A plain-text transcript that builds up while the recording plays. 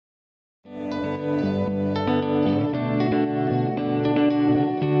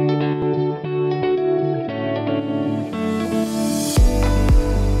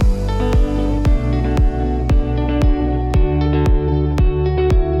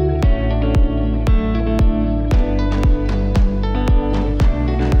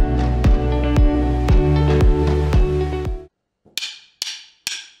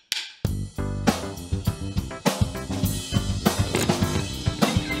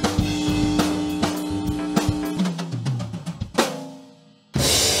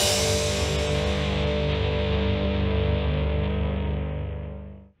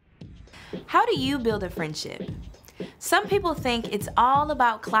do you build a friendship? Some people think it's all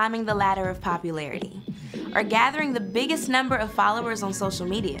about climbing the ladder of popularity or gathering the biggest number of followers on social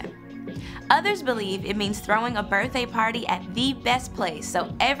media. Others believe it means throwing a birthday party at the best place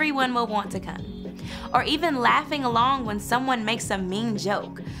so everyone will want to come, or even laughing along when someone makes a mean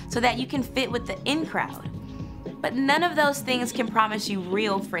joke so that you can fit with the in crowd. But none of those things can promise you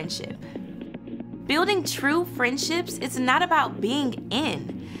real friendship. Building true friendships is not about being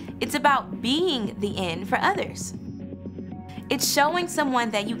in, it's about being the in for others. It's showing someone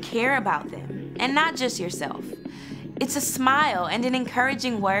that you care about them, and not just yourself. It's a smile and an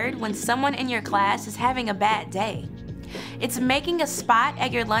encouraging word when someone in your class is having a bad day. It's making a spot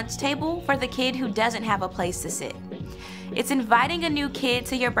at your lunch table for the kid who doesn't have a place to sit. It's inviting a new kid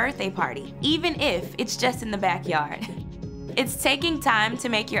to your birthday party, even if it's just in the backyard. It's taking time to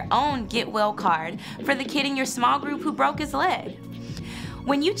make your own get well card for the kid in your small group who broke his leg.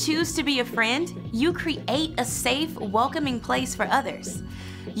 When you choose to be a friend, you create a safe, welcoming place for others.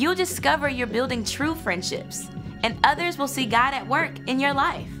 You'll discover you're building true friendships, and others will see God at work in your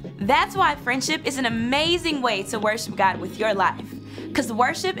life. That's why friendship is an amazing way to worship God with your life. Because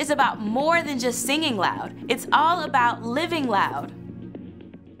worship is about more than just singing loud. It's all about living loud.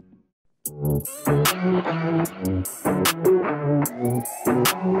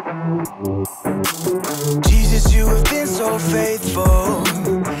 Jesus, you have been so faithful.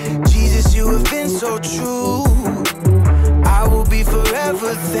 Jesus, you have been so true. I will be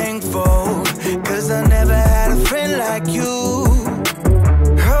forever thankful, 'cause I never had a friend like you.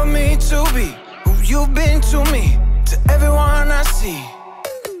 Help me to be who you've been to me, to everyone I see.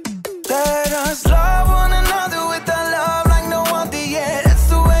 Let us love one another with our love like no other yet. That's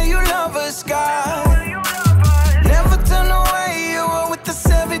the way you love us, God. Never turn away, you are with us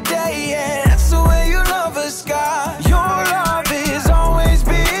every day, yeah. That's the way you love us, God. Your love has always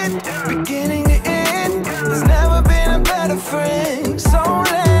been beginning to end. There's never been a better friend. So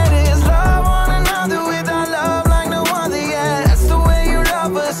let us love one another with our love like no other yet. That's the way you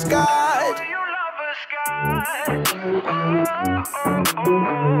love us, God.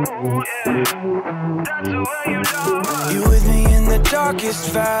 You with me in the darkest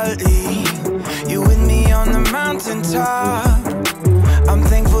valley. You with me on the mountaintop. I'm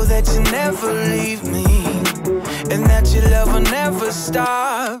thankful that you never leave me, and that your love will never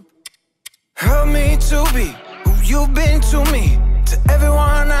stop. Help me to be who you've been to me, to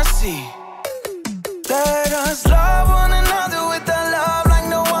everyone I see. Let us love one another with our love like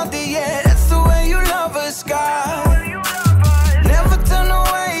no other yet. That's the way you love us, God. Never turn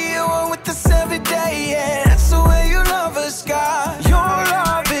away, you are with us every day, yeah. That's the way you love us, God. Your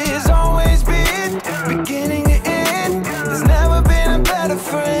love has always been beginning to end. There's never been a better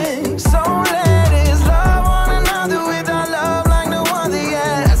friend. So let us love one another with our love like no other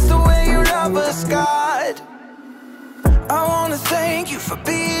yet. That's the way you love us, God. I wanna thank you for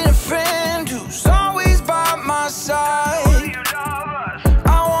being a friend who's always by my side.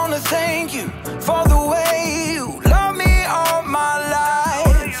 I wanna thank you for the way you love me all my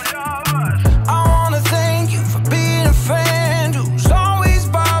life. I wanna thank you for being a friend who's always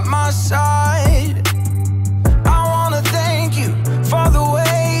by my side. I wanna thank you for the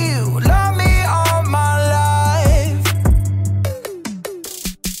way you love me all my life.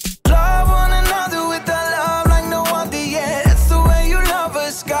 Love one another with our love like no other yet. That's the way you love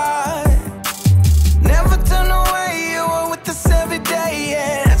us, God. Never turn away, you are with us every day,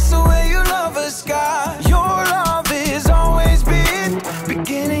 yeah. That's the way you love us, God. Your love has always been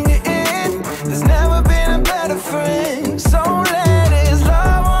beginning to end. There's never been a better friend. So let us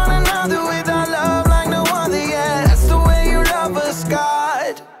love one another with our love like no other yet. That's the way you love us,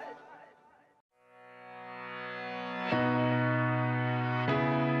 God.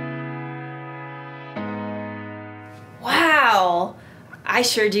 Wow, I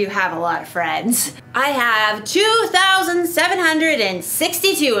sure do have a lot of friends. I have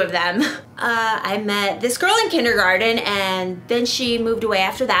 2,762 of them. I met this girl in kindergarten, and then she moved away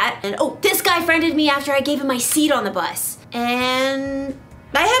after that. And oh, this guy friended me after I gave him my seat on the bus. And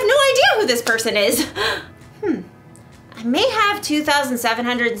I have no idea who this person is. I may have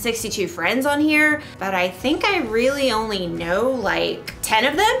 2,762 friends on here, but I think I really only know like 10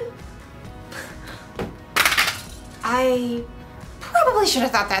 of them. I probably should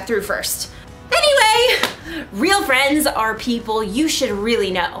have thought that through first. Anyway, real friends are people you should really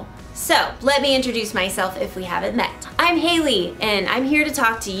know. So let me introduce myself if we haven't met. I'm Haley, and I'm here to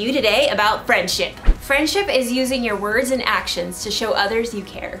talk to you today about friendship. Friendship is using your words and actions to show others you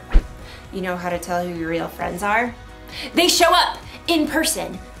care. You know how to tell who your real friends are? They show up in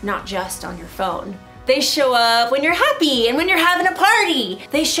person, not just on your phone. They show up when you're happy and when you're having a party.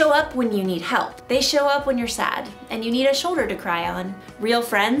 They show up when you need help. They show up when you're sad and you need a shoulder to cry on. Real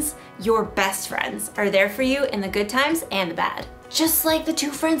friends, your best friends, are there for you in the good times and the bad. Just like the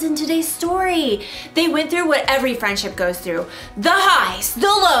two friends in today's story. They went through what every friendship goes through. The highs, the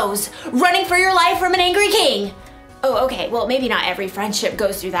lows, running for your life from an angry king. Oh, okay, well, maybe not every friendship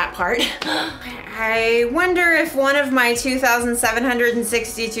goes through that part. I wonder if one of my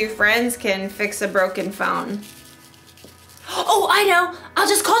 2,762 friends can fix a broken phone. Oh, I know, I'll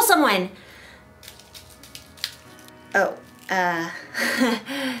just call someone. Oh,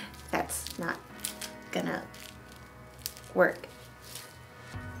 that's not gonna work.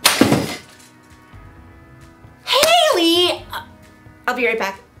 Haley! I'll be right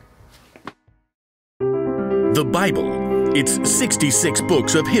back. The Bible. It's 66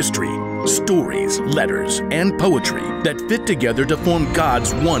 books of history, stories, letters, and poetry that fit together to form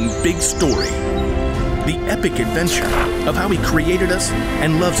God's one big story. The epic adventure of how He created us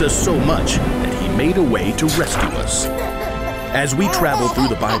and loves us so much that He made a way to rescue us. As we travel through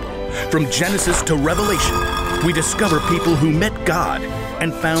the Bible, from Genesis to Revelation, we discover people who met God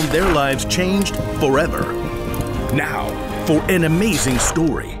and found their lives changed forever. Now, for an amazing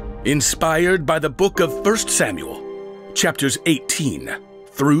story, inspired by the book of 1 Samuel, chapters 18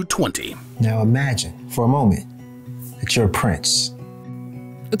 through 20. Now imagine, for a moment, that you're a prince.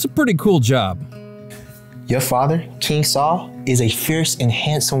 It's a pretty cool job. Your father, King Saul, is a fierce and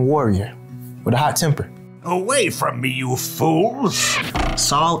handsome warrior with a hot temper. Away from me, you fools!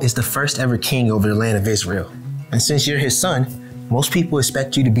 Saul is the first ever king over the land of Israel. And since you're his son, most people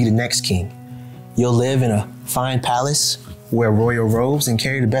expect you to be the next king. You'll live in a fine palace, wear royal robes, and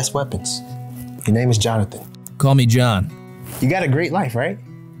carry the best weapons. Your name is Jonathan. Call me John. You got a great life, right?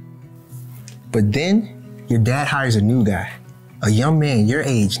 But then your dad hires a new guy, a young man your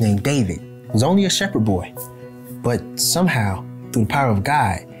age named David, who's only a shepherd boy. But somehow, through the power of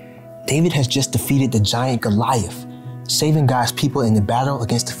God, David has just defeated the giant Goliath, saving God's people in the battle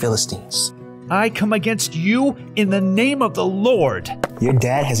against the Philistines. I come against you in the name of the Lord. Your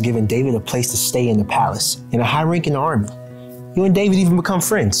dad has given David a place to stay in the palace, in a high rank in the army. You and David even become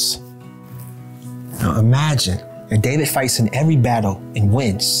friends. Now imagine that David fights in every battle and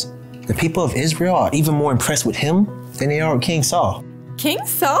wins. The people of Israel are even more impressed with him than they are with King Saul. King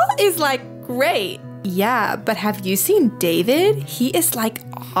Saul is like great. Yeah, but have you seen David? He is like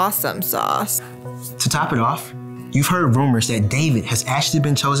awesome sauce. To top it off, you've heard rumors that David has actually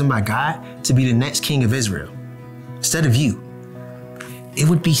been chosen by God to be the next king of Israel, instead of you. It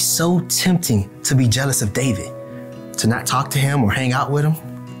would be so tempting to be jealous of David, to not talk to him or hang out with him.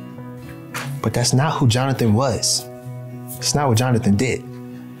 But that's not who Jonathan was. It's not what Jonathan did.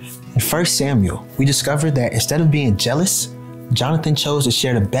 In 1 Samuel, we discovered that instead of being jealous, Jonathan chose to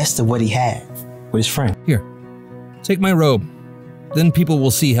share the best of what he had with his friend. Here, take my robe. Then people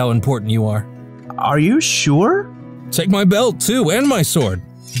will see how important you are. Are you sure? Take my belt, too, and my sword.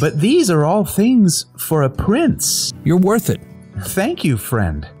 But these are all things for a prince. You're worth it. Thank you,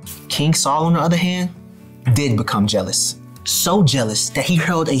 friend. King Saul, on the other hand, did become jealous. So jealous that he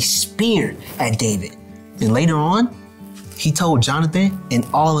hurled a spear at David. And later on, he told Jonathan and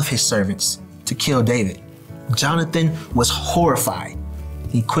all of his servants to kill David. Jonathan was horrified.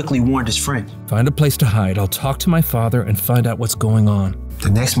 He quickly warned his friend. Find a place to hide. I'll talk to my father and find out what's going on. The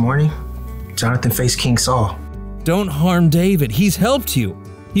next morning, Jonathan faced King Saul. Don't harm David. He's helped you.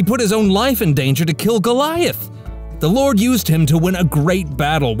 He put his own life in danger to kill Goliath. The Lord used him to win a great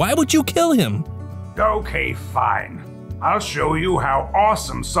battle. Why would you kill him? Okay, fine. I'll show you how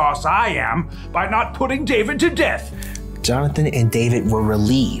awesome sauce I am by not putting David to death. Jonathan and David were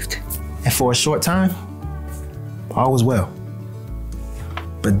relieved. And for a short time, all was well.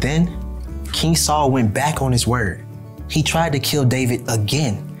 But then, King Saul went back on his word. He tried to kill David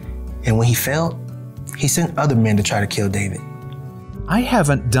again. And when he failed, he sent other men to try to kill David. I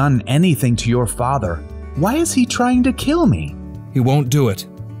haven't done anything to your father. Why is he trying to kill me? He won't do it.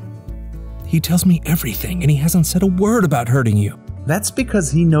 He tells me everything, and he hasn't said a word about hurting you. That's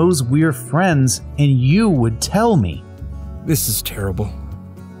because he knows we're friends, and you would tell me. This is terrible.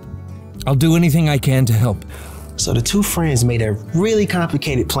 I'll do anything I can to help. So the two friends made a really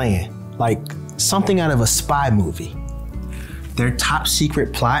complicated plan, like something out of a spy movie. Their top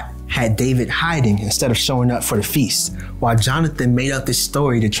secret plot had David hiding instead of showing up for the feast, while Jonathan made up this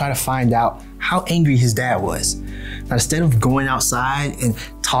story to try to find out how angry his dad was. Now, instead of going outside and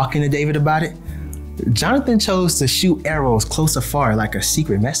talking to David about it, Jonathan chose to shoot arrows close afar like a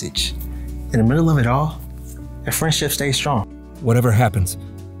secret message. In the middle of it all, their friendship stayed strong. Whatever happens,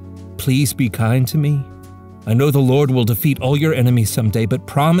 please be kind to me I know the Lord will defeat all your enemies someday, but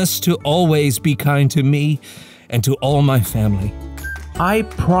promise to always be kind to me and to all my family. I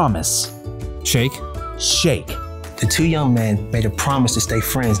promise. Shake. Shake. The two young men made a promise to stay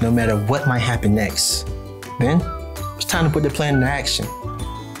friends no matter what might happen next. Then, it was time to put the plan into action.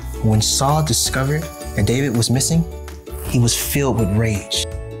 When Saul discovered that David was missing, he was filled with rage.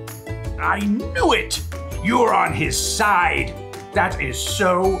 I knew it! You're on his side. That is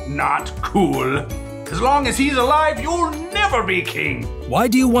so not cool. As long as he's alive, you'll never be king. Why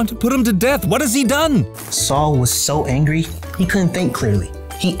do you want to put him to death? What has he done? Saul was so angry, he couldn't think clearly.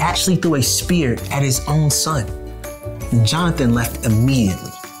 He actually threw a spear at his own son. Jonathan left immediately.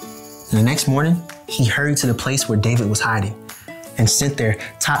 And the next morning, he hurried to the place where David was hiding and sent their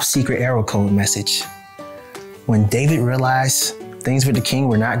top secret arrow code message. When David realized things with the king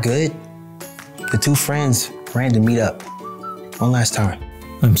were not good, the two friends ran to meet up one last time.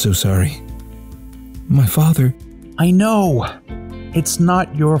 I'm so sorry. My father. I know. It's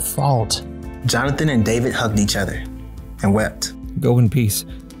not your fault. Jonathan and David hugged each other and wept. Go in peace.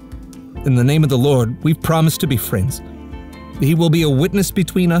 In the name of the Lord, we've promised to be friends. He will be a witness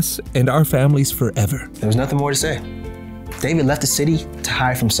between us and our families forever. There was nothing more to say. David left the city to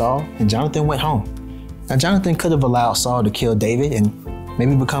hide from Saul, and Jonathan went home. Now, Jonathan could have allowed Saul to kill David and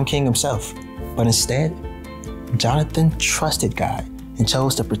maybe become king himself. But instead, Jonathan trusted God and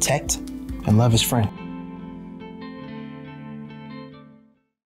chose to protect and love his friend.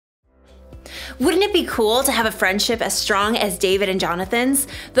 Wouldn't it be cool to have a friendship as strong as David and Jonathan's?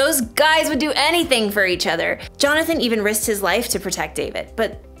 Those guys would do anything for each other. Jonathan even risked his life to protect David,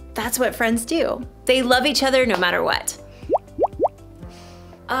 but that's what friends do. They love each other no matter what.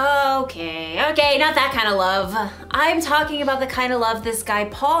 Okay, not that kind of love. I'm talking about the kind of love this guy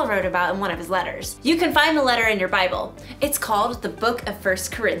Paul wrote about in one of his letters. You can find the letter in your Bible. It's called the Book of 1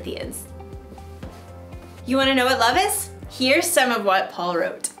 Corinthians. You want to know what love is? Here's some of what Paul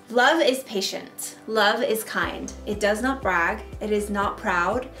wrote. Love is patient. Love is kind. It does not brag. It is not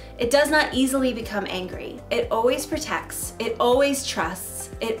proud. It does not easily become angry. It always protects. It always trusts.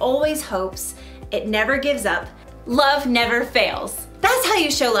 It always hopes. It never gives up. Love never fails. That's how you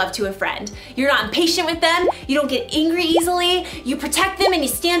show love to a friend. You're not impatient with them. You don't get angry easily. You protect them and you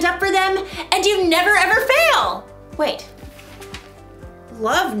stand up for them. And you never ever fail. Wait.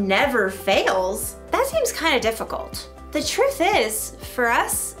 Love never fails? That seems kind of difficult. The truth is, for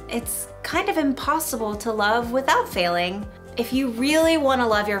us, it's kind of impossible to love without failing. If you really want to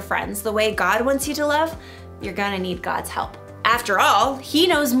love your friends the way God wants you to love, you're gonna need God's help. After all, He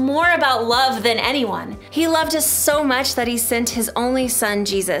knows more about love than anyone. He loved us so much that He sent His only Son,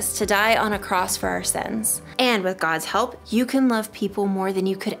 Jesus, to die on a cross for our sins. And with God's help, you can love people more than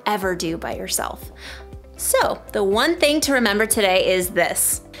you could ever do by yourself. So, the one thing to remember today is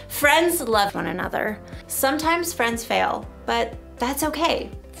this. Friends love one another. Sometimes friends fail, but that's okay.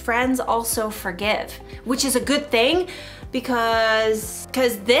 Friends also forgive, which is a good thing because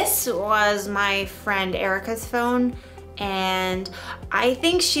this was my friend Erica's phone, and I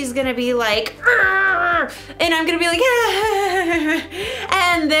think she's gonna be like, "Arr!" and I'm gonna be like,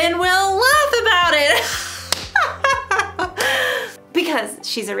 and then we'll laugh about it because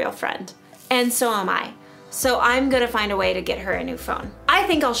she's a real friend, and so am I. So I'm gonna find a way to get her a new phone. I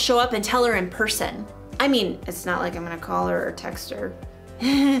think I'll show up and tell her in person. I mean, it's not like I'm gonna call her or text her.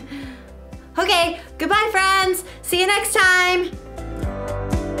 Okay, goodbye friends. See you next time.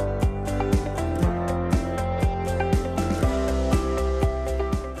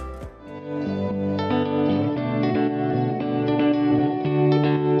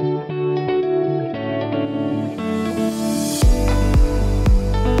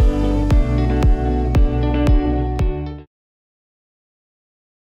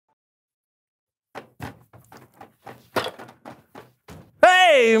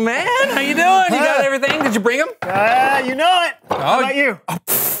 Hey, man, how you doing? You got everything? Did you bring them? You know it. How about you?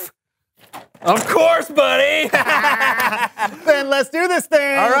 Of course, buddy. Then let's do this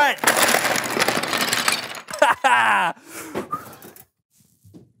thing. All right.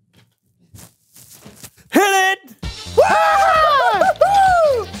 Hit it! Woo!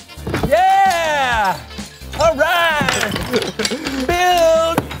 Yeah! All right!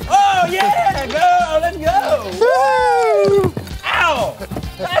 Build! Oh, yeah! Go! Let's go! Woo! Ow!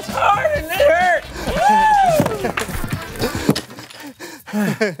 That's hard and it hurt!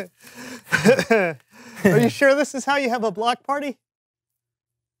 Are you sure this is how you have a block party?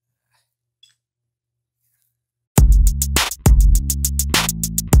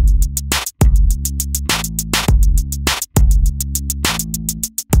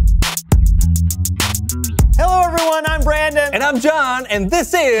 Hello, everyone. I'm Brandon. And I'm John, and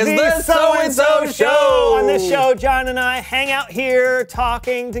this is the So-and-So Show. On this show, John and I hang out here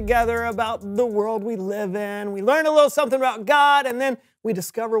talking together about the world we live in. We learn a little something about God, and then we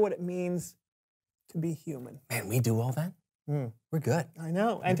discover what it means to be human. Man, we do all that? We're good. I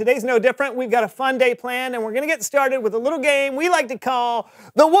know. And today's no different. We've got a fun day planned, and we're going to get started with a little game we like to call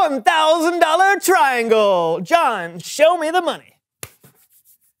the $1,000 Triangle. John, show me the money.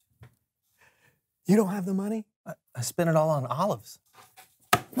 You don't have the money? I spent it all on olives.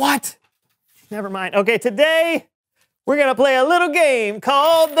 What? Never mind. Okay, today we're going to play a little game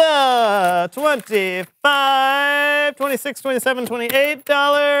called the $25, $26, $27,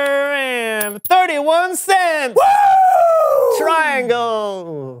 $28.31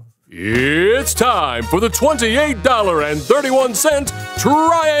 Triangle. It's time for the $28.31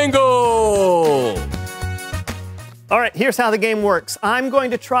 Triangle. All right, here's how the game works. I'm going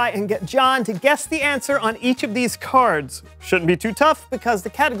to try and get John to guess the answer on each of these cards. Shouldn't be too tough because the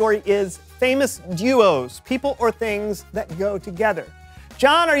category is famous duos, people or things that go together.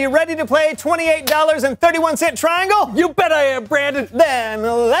 John, are you ready to play $28.31 Triangle? You bet I am, Brandon. Then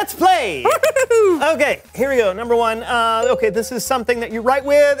let's play. Okay, here we go. Number one. Okay, this is something that you write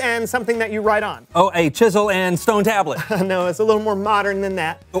with and something that you write on. Oh, a chisel and stone tablet. No, it's a little more modern than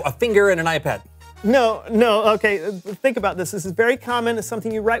that. Oh, a finger and an iPad. No, okay, think about this. This is very common. It's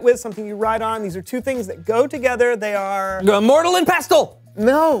something you write with, something you write on. These are two things that go together. They are... Mortal and pestle.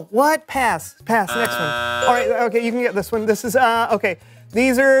 No, what? Pass, next one. All right, okay, you can get this one. This is, okay.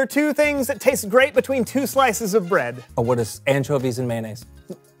 These are two things that taste great between two slices of bread. Oh, what is anchovies and mayonnaise?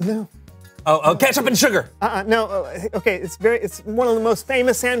 No. Oh, ketchup and sugar. No, okay, it's one of the most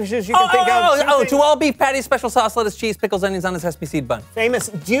famous sandwiches you can think of. To all beef patties, special sauce, lettuce, cheese, pickles, onions on a sesame seed bun. Famous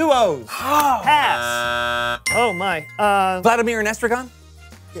duos. Pass. Oh my. Vladimir and Estragon?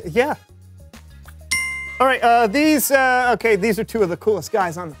 Yeah. All right, these are two of the coolest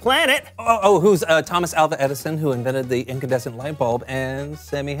guys on the planet. Who's Thomas Alva Edison, who invented the incandescent light bulb, and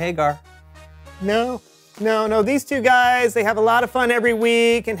Sammy Hagar? No, these two guys, they have a lot of fun every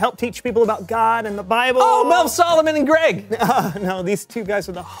week and help teach people about God and the Bible. Oh, Mel Solomon and Greg. No, these two guys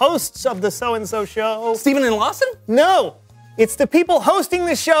are the hosts of the So-and-So Show. Stephen and Lawson? No, it's the people hosting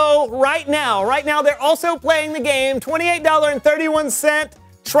the show right now. Right now, they're also playing the game, $28.31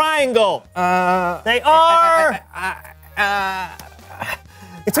 Triangle. They are...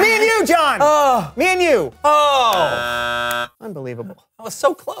 It's me and you, John. Oh. Me and you. Oh. Unbelievable. I was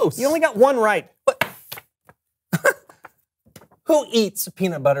so close. You only got one right. But who eats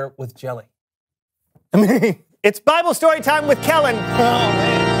peanut butter with jelly? I mean, it's Bible story time with Kellen. Oh,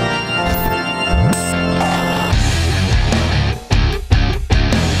 man.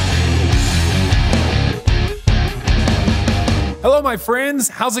 Hello, my friends.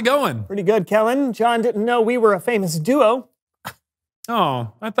 How's it going? Pretty good, Kellen. John didn't know we were a famous duo.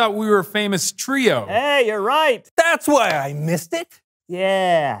 Oh, I thought we were a famous trio. Hey, you're right. That's why I missed it.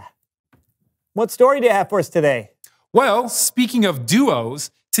 Yeah. What story do you have for us today? Well, speaking of duos,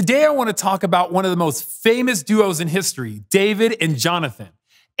 today I want to talk about one of the most famous duos in history, David and Jonathan.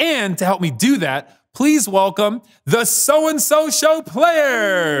 And to help me do that, please welcome the So-and-So Show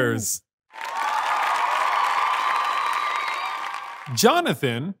players.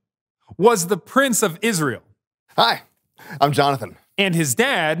 Jonathan was the Prince of Israel. Hi, I'm Jonathan. And his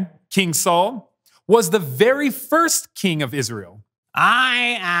dad, King Saul, was the very first king of Israel.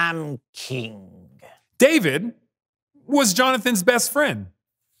 I am king. David was Jonathan's best friend.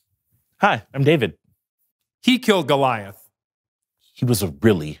 Hi, I'm David. He killed Goliath. He was a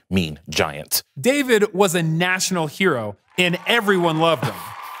really mean giant. David was a national hero, and everyone loved him.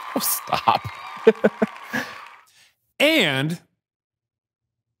 Oh, stop. And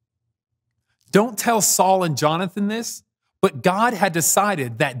don't tell Saul and Jonathan this, but God had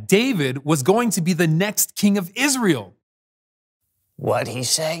decided that David was going to be the next king of Israel. What'd he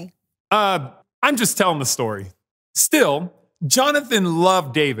say? I'm just telling the story. Still, Jonathan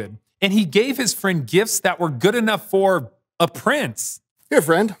loved David, and he gave his friend gifts that were good enough for a prince. Here,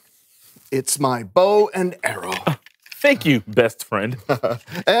 friend. It's my bow and arrow. Thank you, best friend.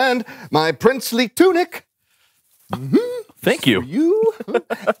 And my princely tunic. Thank you. For you.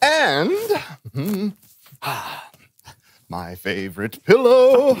 And my favorite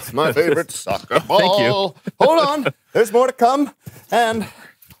pillow, my favorite soccer ball. Thank you. Hold on, there's more to come. And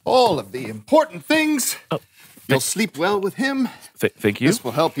all of the important things. You'll sleep well with him. Thank you. This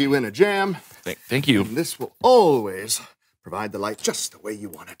will help you in a jam. Thank you. And this will always provide the light just the way you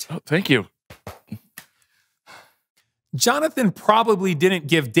want it. Oh, thank you. Jonathan probably didn't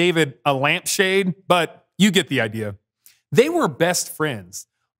give David a lampshade, but you get the idea. They were best friends.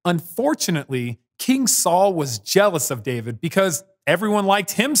 Unfortunately, King Saul was jealous of David because everyone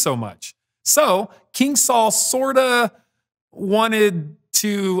liked him so much. So King Saul sorta wanted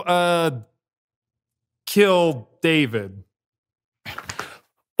to kill David.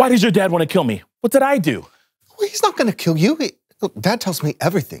 Why does your dad want to kill me? What did I do? Well, he's not going to kill you. Look, Dad tells me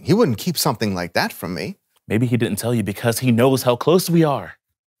everything. He wouldn't keep something like that from me. Maybe he didn't tell you because he knows how close we are.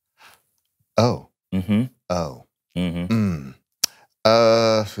 Oh. Mm-hmm. Oh. Mm-hmm.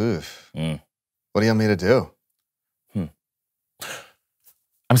 What do you want me to do?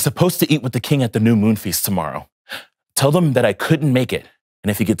 I'm supposed to eat with the king at the new moon feast tomorrow. Tell them that I couldn't make it.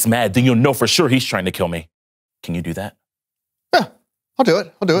 And if he gets mad, then you'll know for sure he's trying to kill me. Can you do that? Yeah, I'll do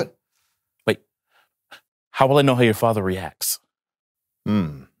it. I'll do it. Wait, how will I know how your father reacts?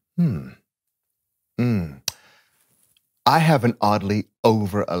 I have an oddly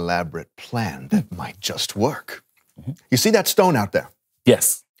over-elaborate plan that might just work. You see that stone out there?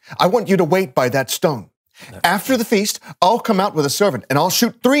 Yes. I want you to wait by that stone. After the feast, I'll come out with a servant and I'll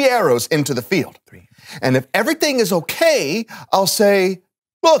shoot 3 arrows into the field. And if everything is okay, I'll say,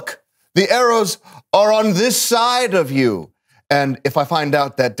 look, the arrows are on this side of you. And if I find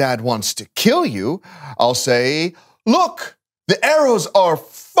out that Dad wants to kill you, I'll say, look, the arrows are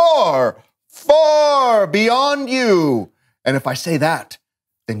far, far beyond you. And if I say that,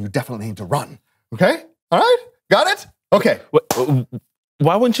 then you definitely need to run. Okay? All right? Got it? Okay.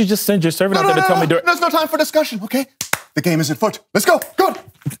 Why wouldn't you just send your servant out there to tell me during... There's no time for discussion, okay? The game is afoot. Let's go. Good.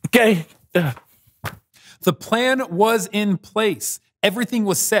 Okay. The plan was in place. Everything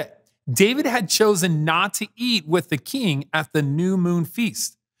was set. David had chosen not to eat with the king at the new moon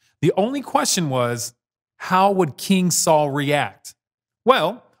feast. The only question was, how would King Saul react?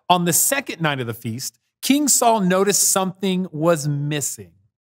 Well, on the second night of the feast, King Saul noticed something was missing.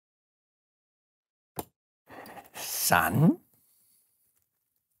 Son?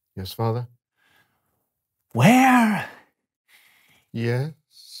 Yes, Father? Where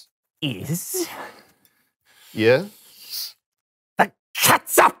Yes. is Yes. the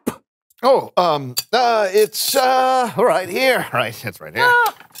catsup? Oh, it's right here. Right, it's right here.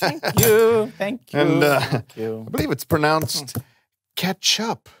 Oh, thank you, thank you, And thank you. I believe it's pronounced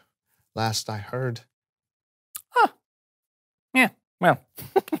ketchup. Last I heard. Yeah, well,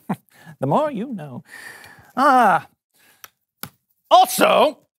 the more you know.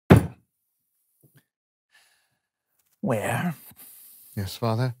 Also, where Yes,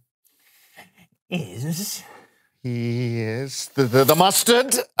 Father. is Yes, the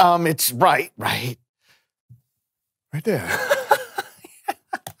mustard. It's right there.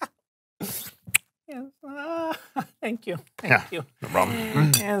 Yes, thank you, Yeah, thank you. no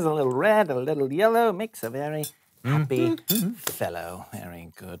problem. There's a little red, a little yellow, makes a very happy fellow.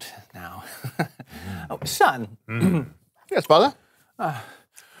 Very good. Now, oh, son. Yes, Father.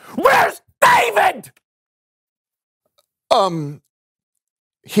 Where's David?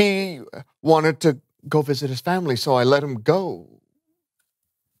 He wanted to go visit his family, so I let him go.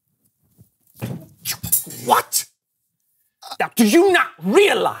 What? Now, do you not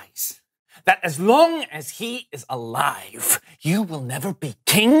realize that as long as he is alive, you will never be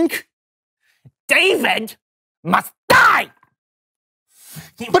king? David must die!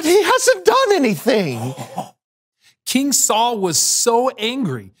 But he hasn't done anything. King Saul was so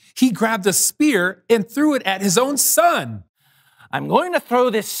angry, he grabbed a spear and threw it at his own son. I'm going to throw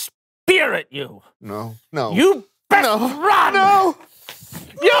this spear at you. No. You best run! No!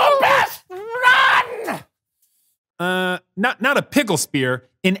 You best run! Not a pickle spear,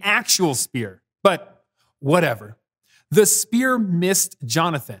 an actual spear. But whatever. The spear missed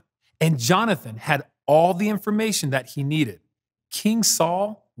Jonathan, and Jonathan had all the information that he needed. King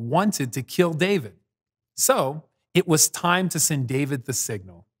Saul wanted to kill David. So it was time to send David the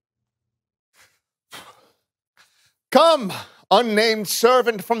signal. Come, unnamed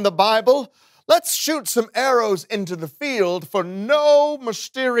servant from the Bible. Let's shoot some arrows into the field for no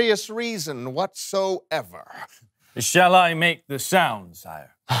mysterious reason whatsoever. Shall I make the sound,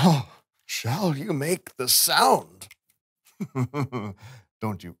 sire? Oh, shall you make the sound?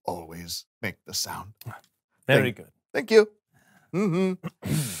 Don't you always make the sound? Very good. Thank you. Very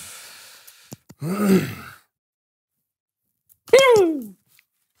good.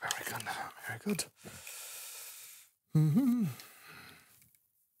 Very good.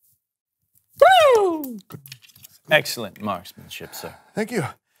 Excellent marksmanship, sir. Thank you.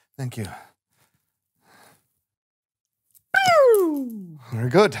 Thank you. Very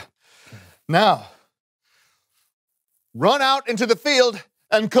good. Now, run out into the field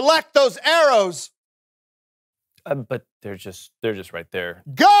and collect those arrows. But they're just right there.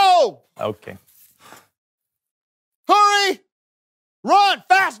 Go! Okay. Hurry! Run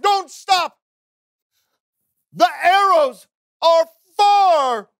fast! Don't stop! The arrows are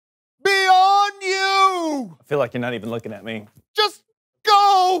far beyond you. I feel like you're not even looking at me. Just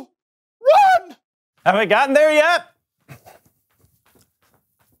go. Run. Haven't gotten there yet.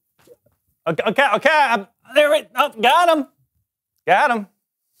 Okay. There we go. Got him.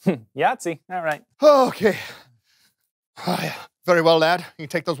 Yahtzee. All right. Okay. Very well, lad. You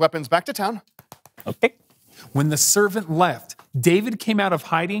take those weapons back to town. Okay. When the servant left, David came out of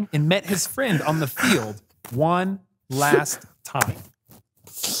hiding and met his friend on the field one last time.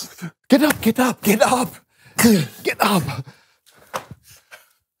 Get up. Get up.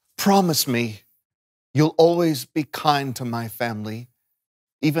 Promise me you'll always be kind to my family,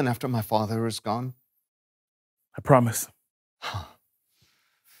 even after my father is gone. I promise.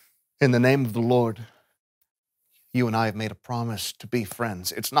 In the name of the Lord, you and I have made a promise to be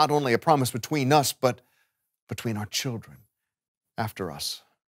friends. It's not only a promise between us, but between our children after us.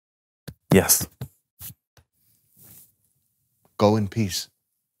 Yes. Go in peace.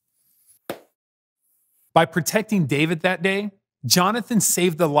 By protecting David that day, Jonathan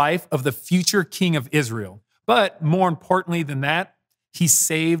saved the life of the future king of Israel. But more importantly than that, he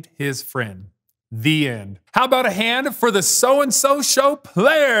saved his friend. The end. How about a hand for the So-and-So Show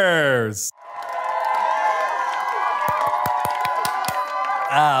players?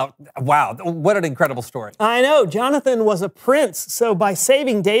 Wow, what an incredible story. I know, Jonathan was a prince, so by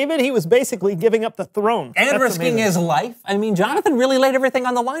saving David, he was basically giving up the throne. And That's risking amazing. his life. I mean, Jonathan really laid everything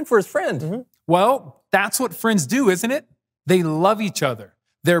on the line for his friend. Mm-hmm. Well, that's what friends do, isn't it? They love each other.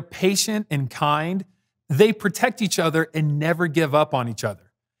 They're patient and kind. They protect each other and never give up on each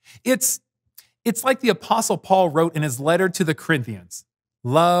other. It's like the Apostle Paul wrote in his letter to the Corinthians.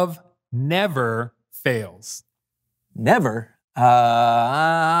 Love never fails. Never?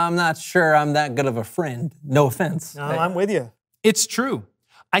 I'm not sure I'm that good of a friend. No offense. No, I'm with you. It's true.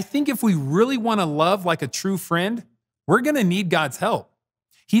 I think if we really want to love like a true friend, we're going to need God's help.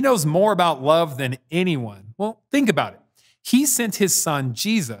 He knows more about love than anyone. Well, think about it. He sent his son,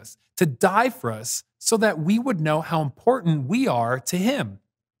 Jesus, to die for us so that we would know how important we are to him.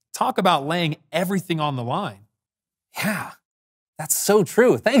 Talk about laying everything on the line. Yeah, that's so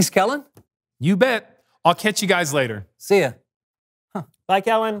true. Thanks, Kellen. You bet. I'll catch you guys later. See ya. Bye,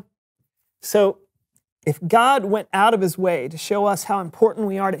 Kellen. So, if God went out of his way to show us how important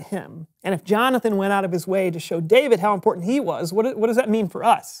we are to him, and if Jonathan went out of his way to show David how important he was, what does that mean for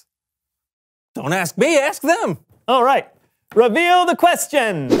us? Don't ask me, ask them. All right. Reveal the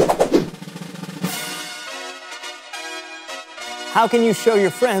question. How can you show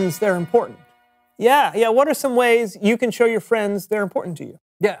your friends they're important? Yeah, what are some ways you can show your friends they're important to you?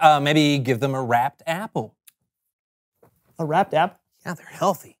 Yeah, maybe give them a wrapped apple. A wrapped apple? Yeah, they're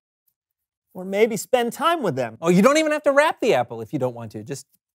healthy. Or maybe spend time with them. Oh, you don't even have to wrap the apple if you don't want to. Just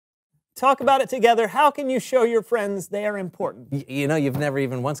talk about it together. How can you show your friends they are important? You know, you've never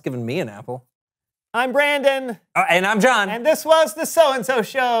even once given me an apple. I'm Brandon. And I'm John. And this was the So-and-So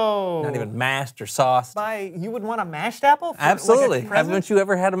Show. Not even mashed or sauced. You would want a mashed apple? Absolutely. Like haven't you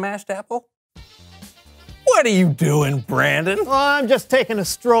ever had a mashed apple? What are you doing, Brandon? Well, I'm just taking a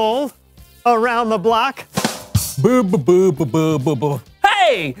stroll around the block. Boo, boo, boo, boo, boo, boo, boo.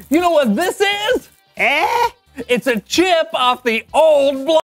 Hey, you know what this is? Eh? It's a chip off the old block.